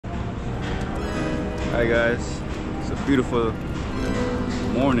Hi guys, it's a beautiful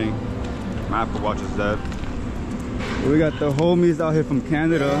morning. My Apple Watch is dead. We got the homies out here from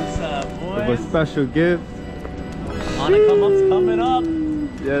Canada. What's up, boys? With a special gift. On the come up's coming up.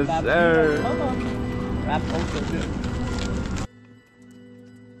 Yes, sir. Come up. Rap also good.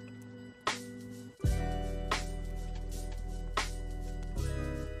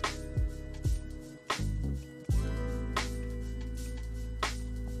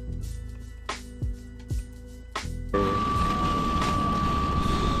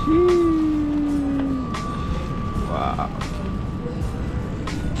 Wow.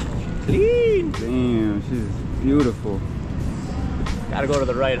 Clean. Damn, she's beautiful. Gotta go to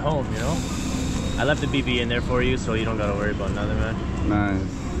the right home, you know? I left the BB in there for you, so you don't gotta worry about nothing, man. Nice.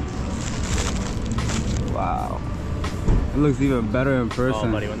 Wow. It looks even better in person.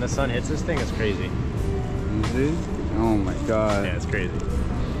 Oh, buddy, when the sun hits this thing, it's crazy. You see? Oh my god. Yeah, it's crazy.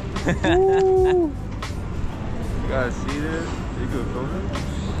 You guys see this? You good, closer?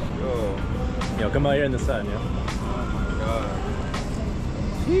 Yo. Yo, come out here in the sun, yo. Oh my god.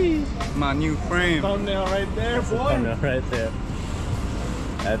 Jeez. My new frame. Thumbnail right there, boy. Thumbnail right there.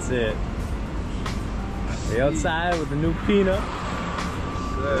 That's it. We outside with the new Pina.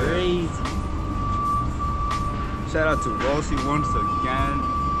 Crazy. Shout out to Rossi once again.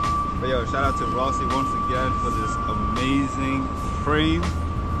 But yo, shout out to Rossi once again for this amazing frame.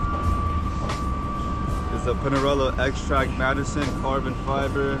 It's a Pinarello extract Madison carbon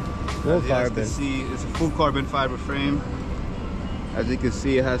fiber. Full carbon. As you can see, it's a full carbon fiber frame. As you can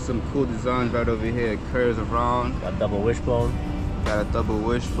see, it has some cool designs right over here. It curves around. Got double wishbone. Got a double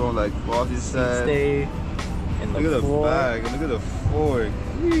wishbone like Rossi said. Stay in the Look at floor. the bag, look at the fork.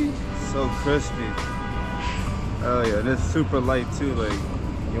 So crispy. Oh yeah, and it's super light too, like.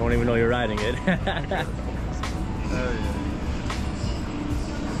 You won't even know you're riding it. Oh yeah.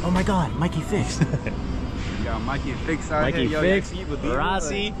 Oh my god, Mikey Fix. We got Mikey Fix out Mikey here. Fix,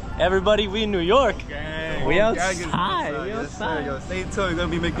 Rossi, everybody, we in New York. Gang. We outside. Gang is We yes, outside. sir. Yo, stay tuned. We're gonna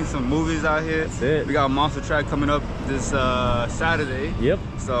be making some movies out here. That's it. We got a monster track coming up this Saturday. Yep.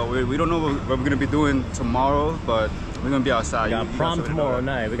 So we don't know what we're gonna be doing tomorrow, but we're gonna be outside. We got prom tomorrow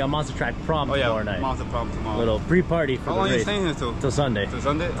night. We got Monster Track prom tomorrow night. Monster prom tomorrow. Little pre-party for How the long are you race. staying here till? Till Sunday. Till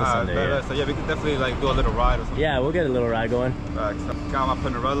Sunday? Till Sunday, yeah. So yeah, we could definitely like do a little ride or something. Yeah, we'll get a little ride going. Got my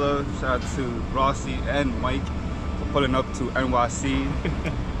Pinarello. Shout out to Rossi and Mike for pulling up to NYC.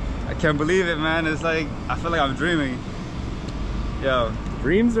 I can't believe it, man. It's like I feel like I'm dreaming. Yo,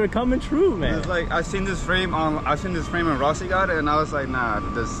 Dreams are coming true, man. it's like I seen this frame and Rossi got it, and I was like, nah,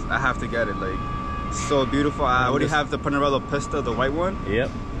 I have to get it. Like, it's so beautiful. I already have the Pinarello Pista, the white one. Yep.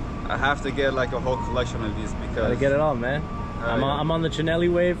 I have to get like a whole collection of these because Gotta get it all, man. yeah. I'm on the Chinelli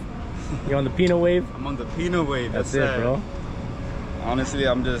wave. You're on the Pina wave. I'm on the Pina wave. That's it, bro. Honestly,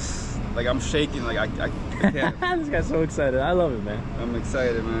 I'm just like I'm shaking. Like I can't. This guy's so excited. I love it, man. I'm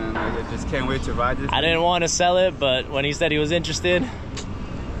excited, man. I just can't wait to ride this. I didn't want to sell it, but when he said he was interested,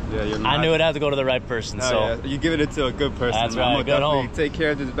 Yeah, you're not. I knew it had to go to the right person. Oh, so yeah. You're giving it to a good person. That's man. right, I'm good gonna home. definitely take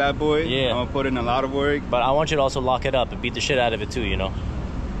care of this bad boy. Yeah. I'm gonna put in a lot of work. But I want you to also lock it up and beat the shit out of it too, you know.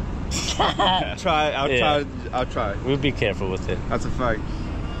 I'll try. I'll try. We'll be careful with it. That's a fact.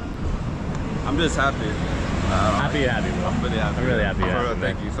 I'm just happy. Happy you're happy, bro. I'm really happy. I'm really happy you're For real, happy,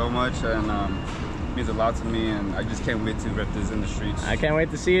 thank you so much, and it means a lot to me, and I just can't wait to rip this in the streets. I can't wait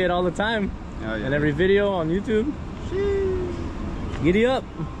to see it all the time. Yeah, yeah. In every video on YouTube. Sheesh. Giddy up.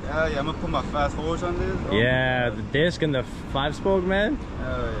 Yeah, I'm gonna put my fast forwards on this. Oh Yeah, the disc and the 5-spoke, man.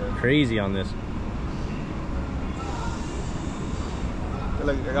 Hell yeah. Crazy on this.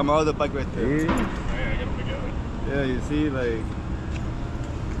 Like, I got my other bike right there. Yeah. Yeah, you see, like.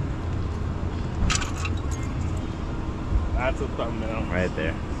 That's a thumbnail. Right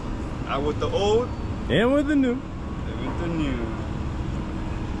there. Out with the old, And with the new. and with the new.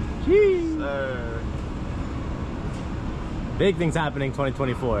 Jeez. Sir. Big things happening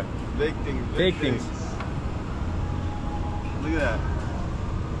 2024. Big things. Big things. Look at that.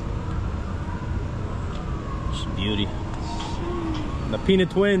 Just beauty. The Pina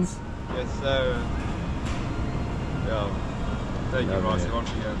twins. Yes, sir. Yo, thank you, Love Rossi, it. once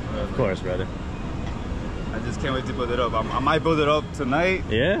again. Of course, brother. I just can't wait to build it up. I might build it up tonight,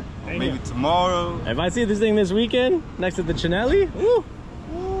 Yeah? or maybe tomorrow. If I see this thing this weekend, next to the Chinelli, woo!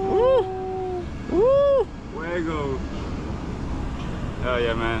 Woo! Woo! Fuego. Hell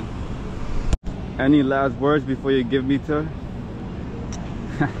yeah, man. Any last words before you give me to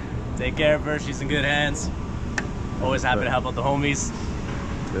her? Take care of her, she's in good hands. Always happy to help out the homies.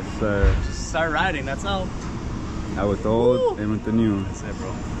 Yes, sir. Just start riding, that's all. I with the old Woo. and with the new. That's it,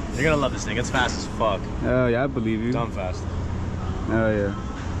 bro. You're gonna love this thing, it's fast as fuck. Hell yeah, I believe you. Dumb fast. Hell yeah.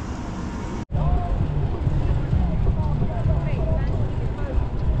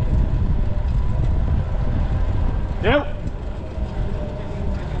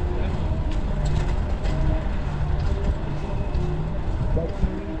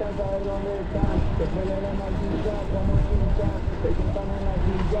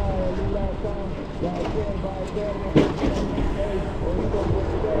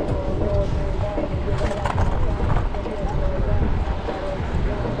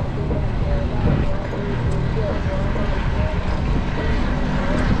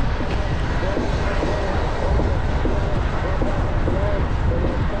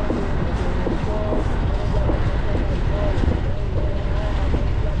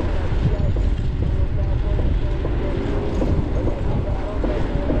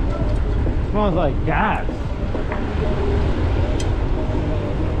 Smells like gas.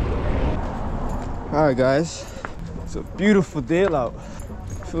 Alright guys, it's a beautiful day out.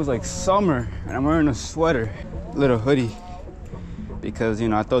 Feels like summer and I'm wearing a sweater, little hoodie, because you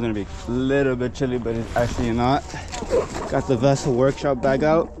know I thought it was gonna be a little bit chilly, but it's actually not. Got the Vessel Workshop bag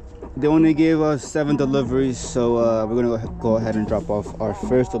out. They only gave us 7 deliveries, so we're gonna go ahead and drop off our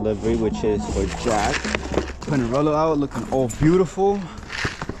first delivery, which is for Jack. Pinarello out, looking all beautiful.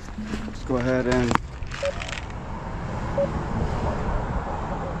 Let's go ahead and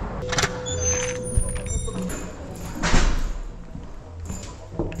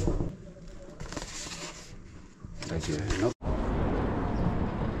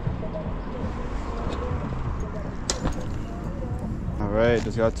Alright,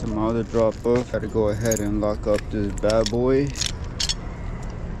 just got to my other drop off. Gotta go ahead and lock up this bad boy.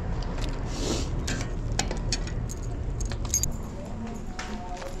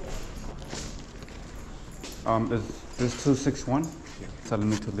 Is this 261? Yeah. Telling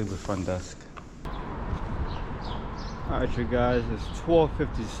me to leave the front desk. Alright you guys, it's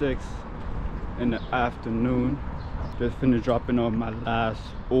 12:56 in the afternoon. Just finished dropping off my last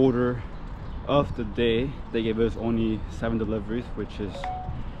order of the day. They gave us only 7 deliveries, which is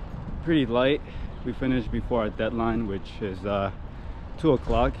pretty light. We finished before our deadline, which is 2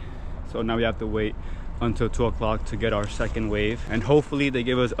 o'clock. So now we have to wait until 2 o'clock to get our second wave. And hopefully they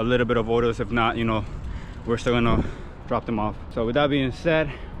give us a little bit of orders. If not, you know, we're still gonna drop them off. So with that being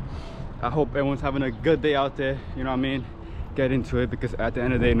said, I hope everyone's having a good day out there. You know what I mean? Get into it, because at the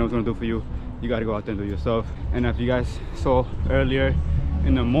end of the day, no one's gonna do for you. You gotta go out there and do it yourself. And if you guys saw earlier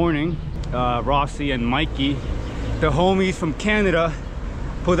in the morning, Rossi and Mikey, the homies from Canada,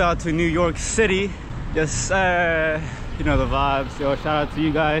 pulled out to New York City. Just you know the vibes. Yo, shout out to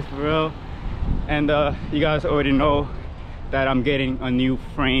you guys for real. And you guys already know that I'm getting a new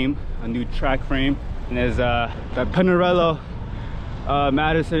frame, a new track frame. And there's the Pinarello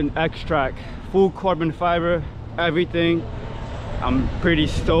Madison X-Track, full carbon fiber, everything. I'm pretty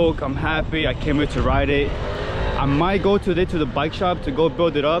stoked, I'm happy, I can't wait to ride it. I might go today to the bike shop to go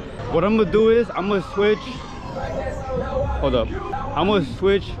build it up. What I'm gonna do is I'm gonna switch, hold up, I'm gonna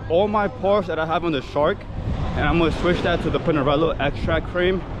switch all my parts that I have on the Shark, and I'm gonna switch that to the Pinarello X-Track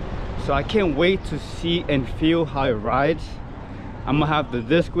frame. So I can't wait to see and feel how it rides. I'm gonna have the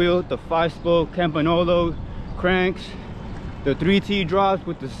disc wheel, the 5-spoke Campanolo cranks, the 3T drops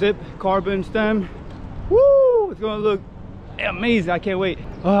with the zip carbon stem. Woo! It's gonna look amazing. I can't wait.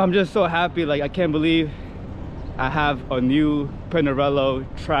 Oh, I'm just so happy. Like, I can't believe I have a new Pinarello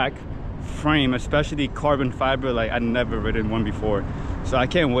track frame, especially carbon fiber. Like, I've never ridden one before, so I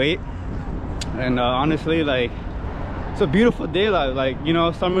can't wait. And honestly, like, it's a beautiful day. Like, you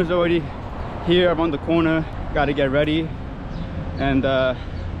know, summer's already here around the corner. Gotta get ready. And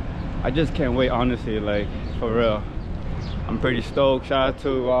I just can't wait, honestly, like, for real. I'm pretty stoked. Shout out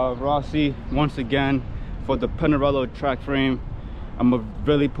to Rossi once again for the Pinarello track frame. I'm gonna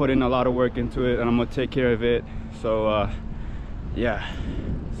really put in a lot of work into it, and I'm gonna take care of it. So yeah,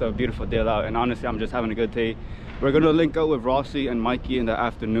 it's a beautiful day out, and honestly I'm just having a good day. We're gonna link up with Rossi and Mikey in the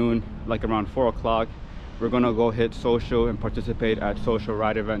afternoon, like around 4 o'clock. We're gonna go hit social and participate at social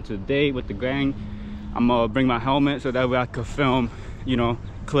ride event today with the gang. I'm gonna bring my helmet so that way I could film, you know,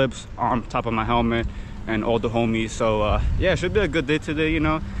 clips on top of my helmet and all the homies. So yeah, it should be a good day today. You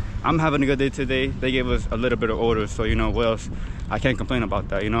know, I'm having a good day today. They gave us a little bit of orders, so you know what else, I can't complain about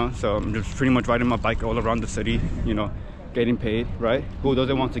that, you know. So I'm just pretty much riding my bike all around the city, you know, getting paid, right? Who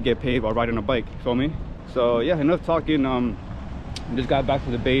doesn't want to get paid while riding a bike, feel me? So yeah, enough talking. Just got back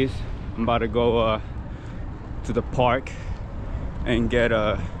to the base. I'm about to go to the park and get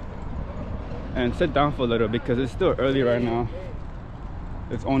and sit down for a little, because it's still early right now.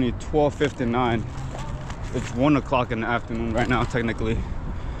 It's only 12:59. It's 1 o'clock in the afternoon right now, technically,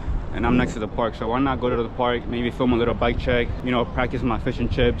 and I'm next to the park. So why not go to the park, maybe film a little bike check, you know, practice my fish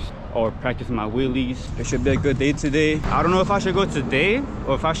and chips or practice my wheelies. It should be a good day today. I don't know if I should go today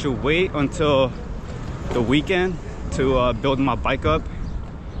or if I should wait until the weekend to build my bike up.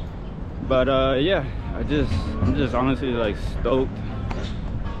 But yeah, I'm just honestly like stoked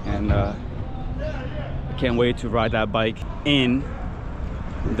and I can't wait to ride that bike in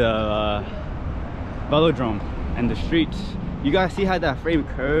the velodrome and the streets. You guys see how that frame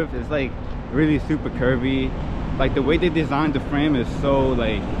curves? It's like really super curvy. Like the way they designed the frame is so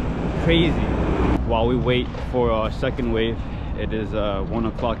like crazy. While we wait for our second wave, it is 1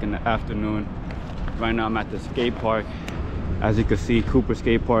 o'clock in the afternoon. Right now I'm at the skate park. As you can see, Cooper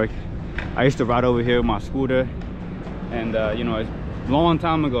Skate Park. I used to ride over here with my scooter, and you know, a long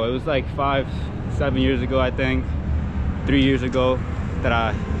time ago, it was like 5-7 years ago, I think, 3 years ago, that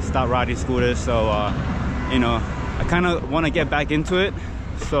I stopped riding scooters. So you know, I kind of want to get back into it,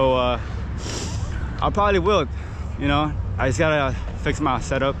 so I probably will. You know, I just gotta fix my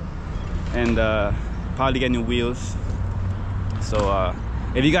setup and probably get new wheels. So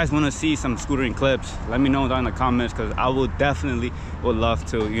if you guys want to see some scootering clips, let me know down in the comments, because I will definitely would love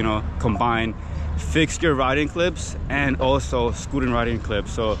to, you know, combine fixture riding clips and also scootering riding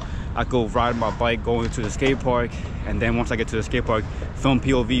clips. So I go ride my bike going to the skate park, and then once I get to the skate park, film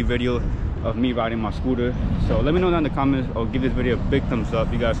POV video of me riding my scooter. So let me know down in the comments, or give this video a big thumbs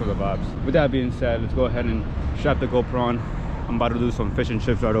up. You guys know the vibes. With that being said, let's go ahead and strap the GoPro on. I'm about to do some fish and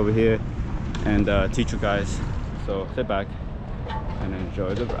chips right over here and teach you guys. So sit back and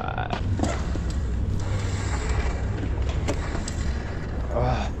enjoy the ride.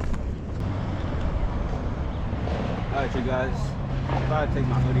 Alright, you guys, I'm about to take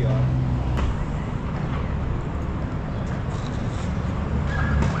my hoodie off.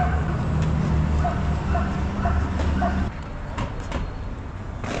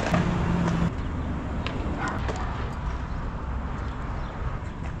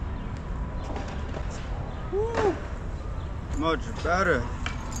 Woo! Much better.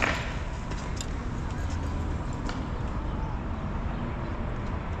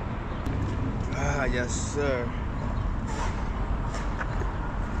 Ah, yes, sir.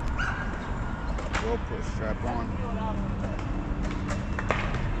 GoPro strap on.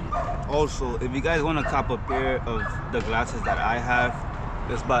 Also, if you guys want to cop a pair of the glasses that I have,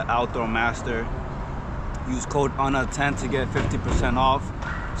 it's by Outdoor Master. Use code ANA10 to get 50% off.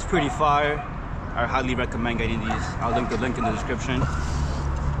 It's pretty fire. I highly recommend getting these. I'll link the link in the description.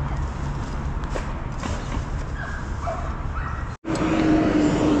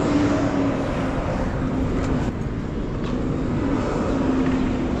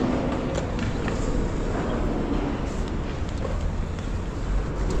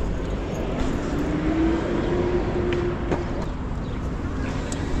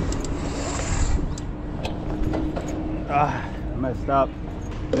 Messed up.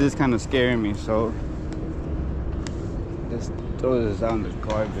 This is kind of scaring me, so just throw this out in the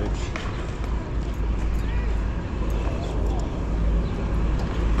garbage.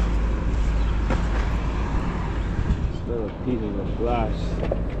 Just little pieces of glass.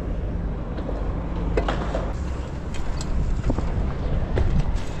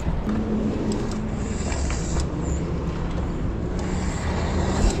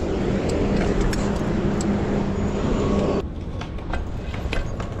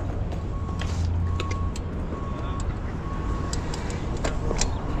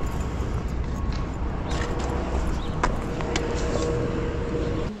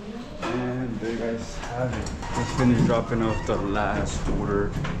 Just finished dropping off the last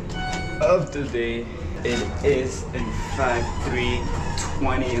order of the day. It is in fact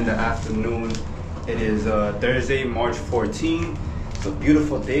 3:20 in the afternoon. It is Thursday, March 14th. It's a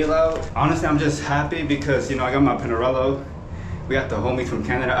beautiful day out. Honestly, I'm just happy because, you know, I got my Pinarello. We got the homies from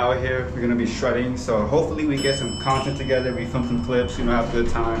Canada out here. We're gonna be shredding, so hopefully we get some content together. We film some clips, you know, have a good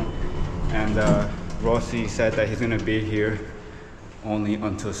time. And Rossi said that he's gonna be here only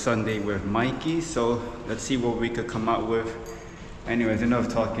until Sunday with Mikey, so let's see what we could come out with. Anyways, enough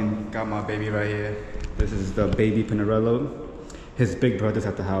talking. Got my baby right here. This is the baby Pinarello. His big brother's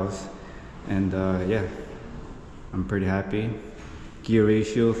at the house, and yeah, I'm pretty happy. Gear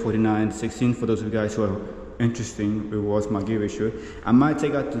ratio 49/16 for those of you guys who are interested. It was my gear ratio. I might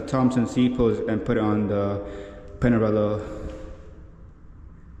take out the Thompson C-post and put it on the Pinarello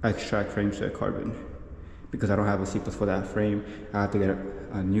X-Track frame set carbon, because I don't have a C-post for that frame. I have to get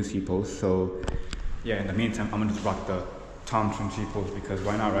a new C-post. So yeah, in the meantime, I'm gonna just rock the Thompson C-post, because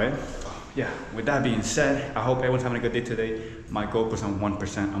why not, right? Yeah, with that being said, I hope everyone's having a good day today. My GoPro's on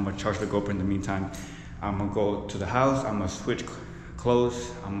 1%. I'm gonna charge the GoPro in the meantime. I'm gonna go to the house, I'm gonna switch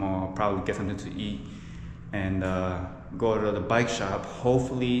clothes, I'm gonna probably get something to eat, and go to the bike shop.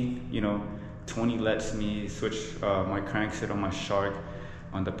 Hopefully, you know, Tony lets me switch my crankset on my Shark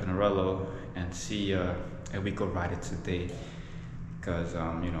on the Pinarello and see if we could ride it today, because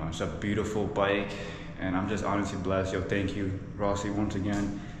you know, it's a beautiful bike and I'm just honestly blessed. Yo, thank you Rossi once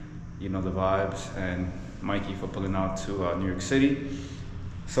again You know the vibes, and Mikey for pulling out to New York City.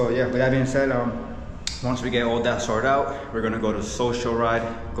 So yeah, with that being said, once we get all that sorted out, we're gonna go to social ride,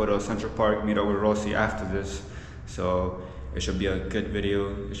 go to Central Park, meet up with Rossi after this. So it should be a good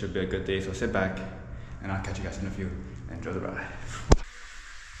video, it should be a good day, so sit back and I'll catch you guys in a few. Enjoy the ride.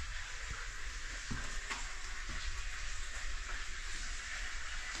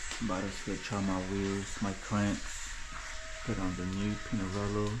 About to switch on my wheels, my cranks, put on the new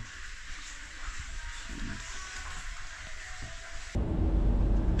Pinarello.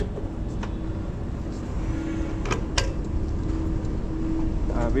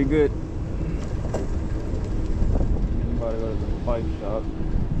 We good. I'm about to go to the bike shop.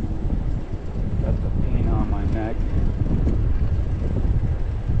 Got the pain on my neck.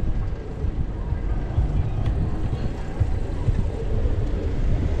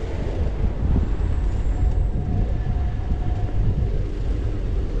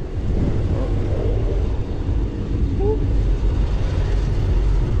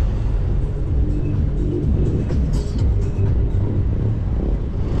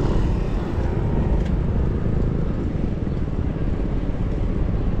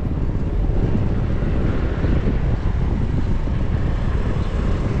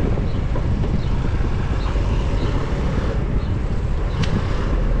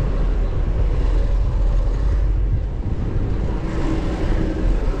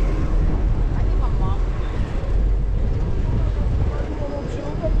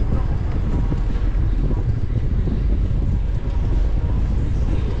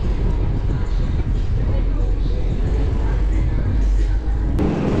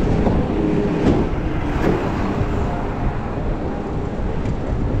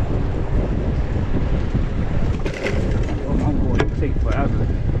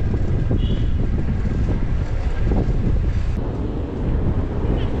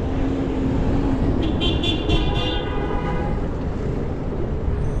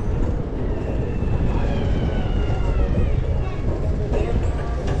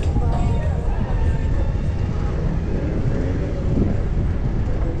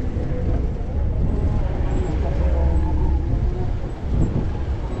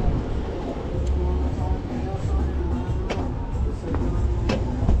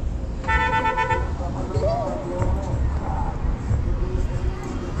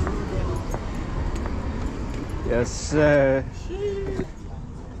 Yes, sir.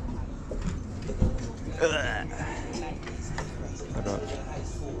 Hold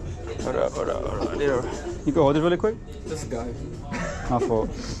up. There. You can hold it really quick? This guy. My fault.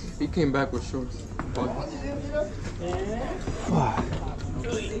 He came back with shorts.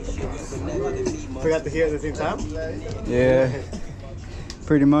 Forgot to hear at the same time? Yeah,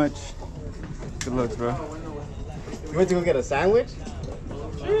 pretty much. Good looks, bro. You went to go get a sandwich?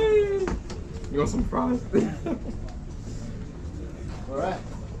 You want some fries? Alright.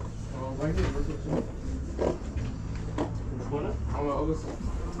 Right here. This corner? On the other side.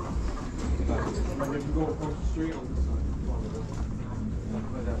 If you go across the street on this side.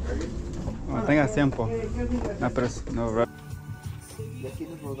 Oh, tengas tiempo. No, pero no, bro.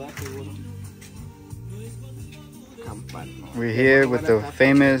 We're here with the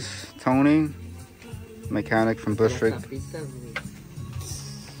famous Tony, mechanic from District,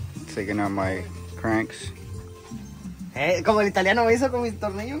 taking out my cranks. Como el italiano me hizo con mi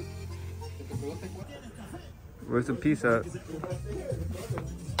tornillo. Where's the piece at?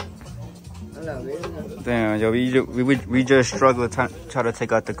 Damn, yo, we just struggled to try to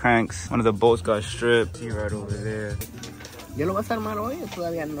take out the cranks. One of the bolts got stripped. See right over there. ¿Yo lo vas a armar hoy o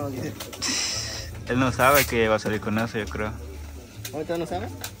todavía no? Él no sabe que va a salir con eso, yo creo. ¿Ahorita no sabe?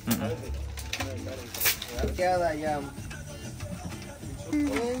 Queda ya.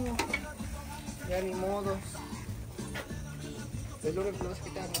 Bueno, ya ni modo. Es lo que vas a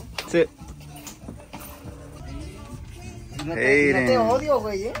quitar, ¿no? Sí. No te odio,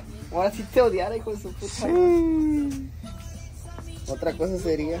 güey, ¿eh? Ahora sí te odiara, hijo de su puta. Sí. Otra cosa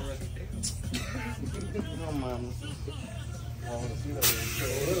sería. No mames.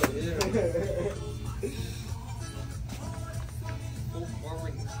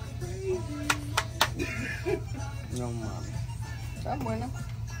 No mames. Están buenas.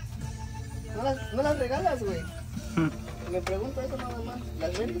 No las regalas, güey. Me pregunto eso nada más.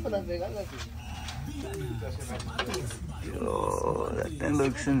 ¿Las vendes o las regalas, güey? Yo, that thing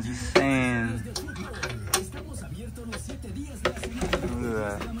looks insane. Look at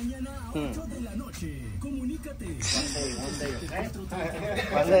that.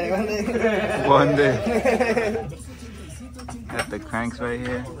 One day. Got the cranks right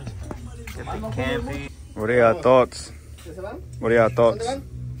here. Got the campy. What are your thoughts? What are your thoughts?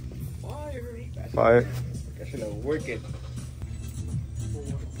 Fire. I should work it.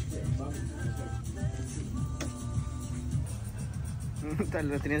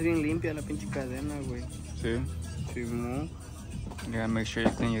 La tenías bien limpia la pinche cadena, güey. Sí. Sí, mo. You gotta make sure you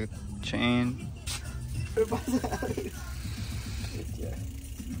clean your chain. ¿Qué pasa?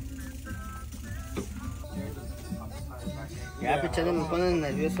 Ya, pichando, me pones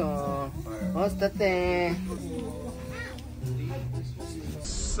nervioso. Móstate.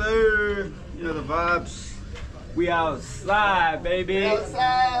 Sir, you know the vibes. We outside, baby.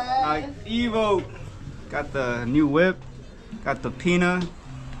 Outside. Evo. Got the new whip. Got the Pina,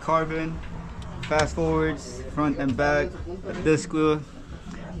 carbon, fast forwards, front and back, the disc wheel.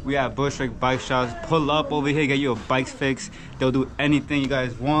 We have Bushwick bike shops. Pull up over here, get you a bike fix. They'll do anything you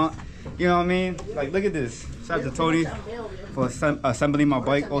guys want. You know what I mean? Like, look at this. Shout out to Tony for assembling my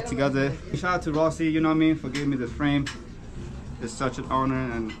bike all together. Shout out to Rossi, you know what I mean, for giving me this frame. It's such an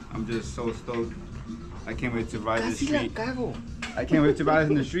honor, and I'm just so stoked. I can't wait to ride the street. I can't wait to ride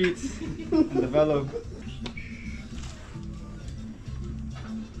in the streets and develop.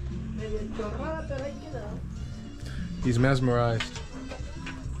 He's mesmerized.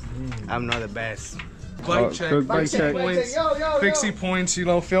 I'm not the best. Bike check. Quick bike check. Points. FIXIE points, you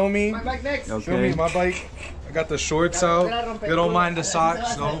know, feel me? Okay. Feel me, my bike. I got the shorts out. They don't mind the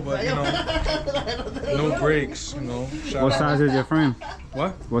socks, though, but you know, no brakes, you know. What size is your frame?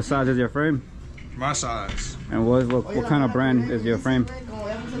 What? What size is your frame? My size. And what kind of brand is your frame?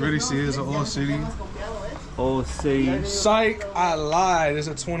 Really see it's an Old City. Old City. Psych, I lied. It's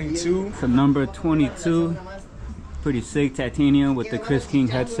a 22. It's a number 22. Pretty sick titanium with the Chris King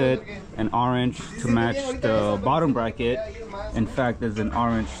headset and orange to match the bottom bracket. In fact, there's an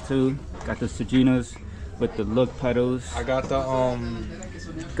orange too. Got the Sejinas with the look pedals. I got the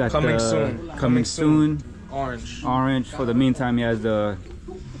Got coming the soon. Coming soon. Orange. Orange. For the meantime, he has the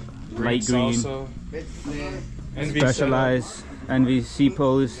light green. Salsa. Envy Specialized Envy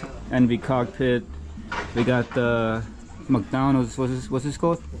C-Pose, Envy Cockpit. We got the McDonald's, what's this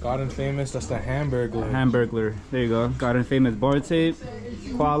called? God and Famous, that's the Hamburglar. Hamburglar. There you go. God and Famous bar tape,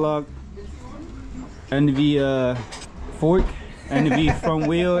 Qualock, Envy fork, Envy front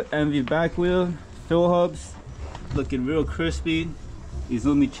wheel, Envy back wheel, fill hubs, looking real crispy.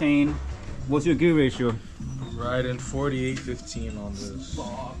 Izumi chain. What's your gear ratio? Riding 48.15 on this.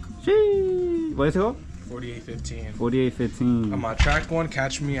 Gee. What is it called? 48.15. 48.15. On my track one,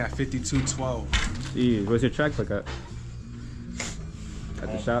 catch me at 52.12. Jeez, where's your track like at?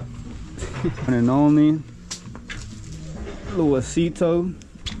 At the shop. One and only Luisito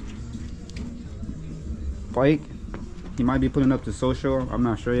bike. He might be putting up the social, I'm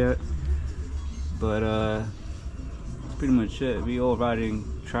not sure yet. But that's pretty much it. We all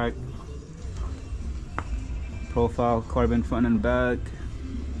riding track. Profile, carbon front and back.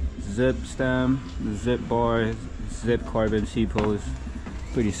 Zip stem, zip bar, zip carbon C-pose.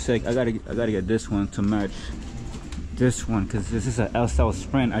 Pretty sick. I gotta get this one to match this one because this is an L-style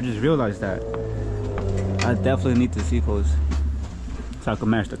Sprint. I just realized that. I definitely need the C-pose so I can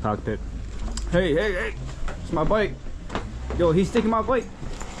match the cockpit. Hey, hey, hey! It's my bike. Yo, he's taking my bike.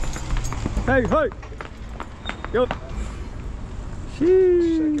 Hey, hey! Yo.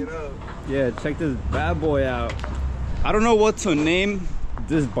 Sheesh. Check it out. Yeah, check this bad boy out. I don't know what to name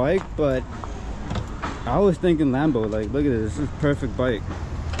this bike, but I was thinking Lambo. Like, look at this. This is perfect bike.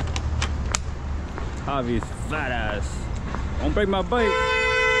 Javi's fat ass. Don't break my bike.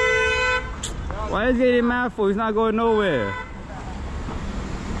 Why is he getting mad for? He's not going nowhere.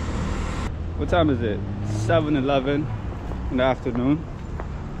 What time is it? 7:11 in the afternoon.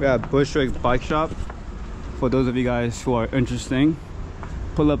 We have Bushwick Bike Shop. For those of you guys who are interested,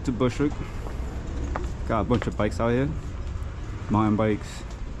 pull up to Bushwick. Got a bunch of bikes out here. Mountain bikes,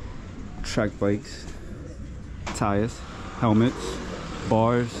 track bikes, tires, helmets,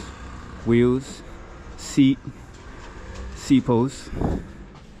 bars, wheels, seat, C-pose,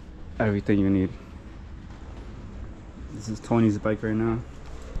 everything you need. This is Tony's bike right now.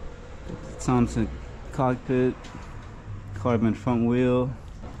 Thompson cockpit, carbon front wheel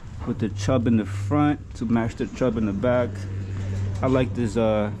with the chub in the front to match the chub in the back. I like this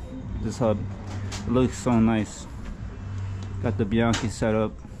this hub. It looks so nice. Got the Bianchi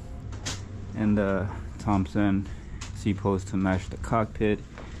setup and the Thompson C-pose to match the cockpit.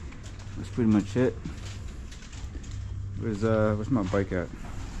 That's pretty much it. Where's my bike at?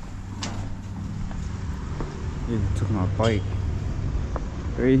 He took my bike.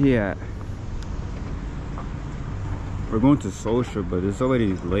 Where is he at? We're going to social, but it's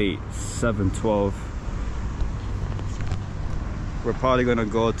already late. 7:12. We're probably gonna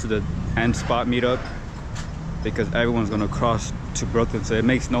go to the end spot meetup because everyone's gonna cross to Brooklyn, so it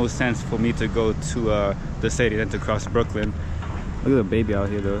makes no sense for me to go to the city then to cross Brooklyn. Look at the baby out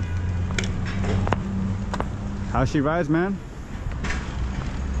here though. How she rides, man?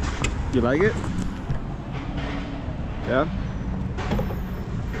 You like it? Yeah?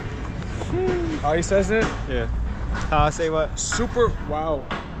 How he says it? Yeah. How I say what? Super wow.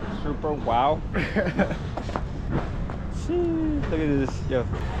 Super wow. Look at this, yo.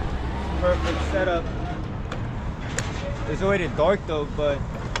 Perfect setup. It's already dark though, but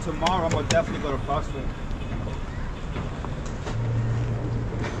tomorrow I'm gonna definitely go to CrossFit.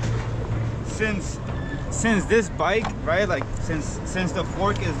 Since this bike, right, like since the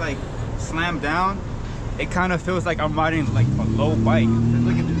fork is like slammed down, it kind of feels like I'm riding like a low bike. Just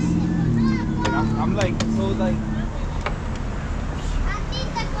look at this. Like, I'm like so like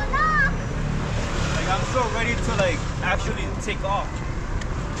I'm so ready to like actually take off.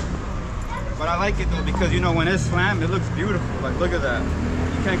 But I like it though, because you know when it's slammed, it looks beautiful. Like look at that.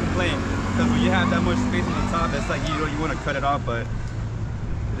 You can't complain, because when you have that much space on the top, it's like you want to cut it off, but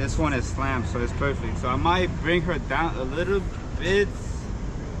this one is slammed, so it's perfect. So I might bring her down a little bit,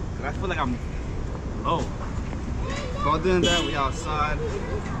 because I feel like I'm low. But other than that, we outside.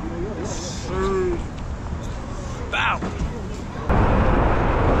 Bow.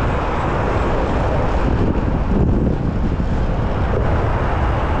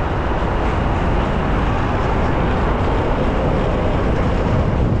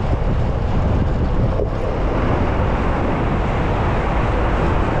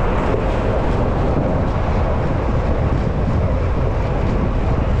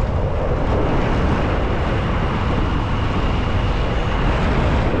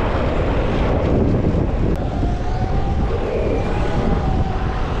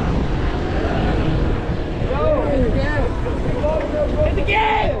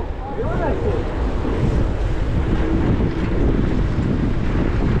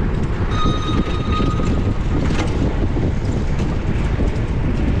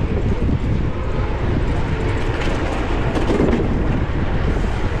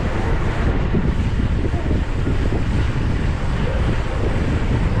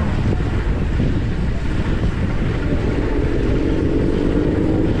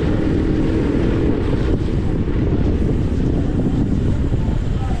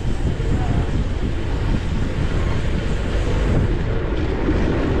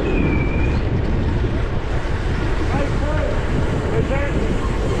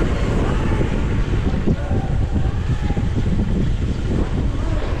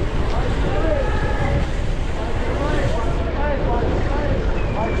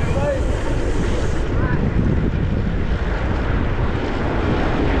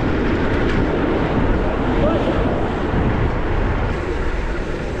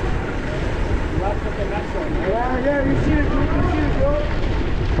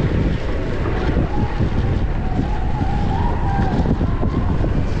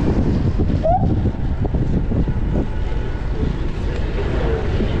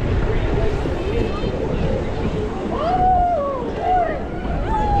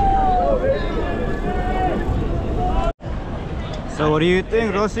 So what do you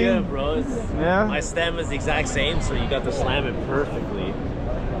think, Rossi? Good, bro. Yeah? My stem is the exact same, so you got to slam it perfectly.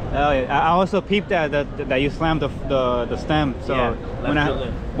 Oh, yeah. I also peeped that you slammed the stem. So yeah,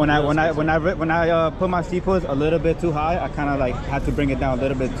 when I put my C-post a little bit too high, I kind of like had to bring it down a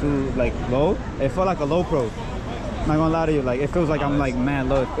little bit too like low. It felt like a low pro. I'm not gonna lie to you, like it feels like I'm like man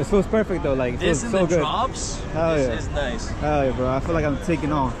low. It feels perfect though, like it feels so good. Drops. Hell yeah. This is nice. Hell yeah, bro. I feel like I'm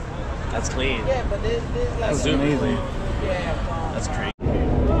taking off. That's clean. Yeah, but this That's like super amazing. clean. yeah. That's crazy.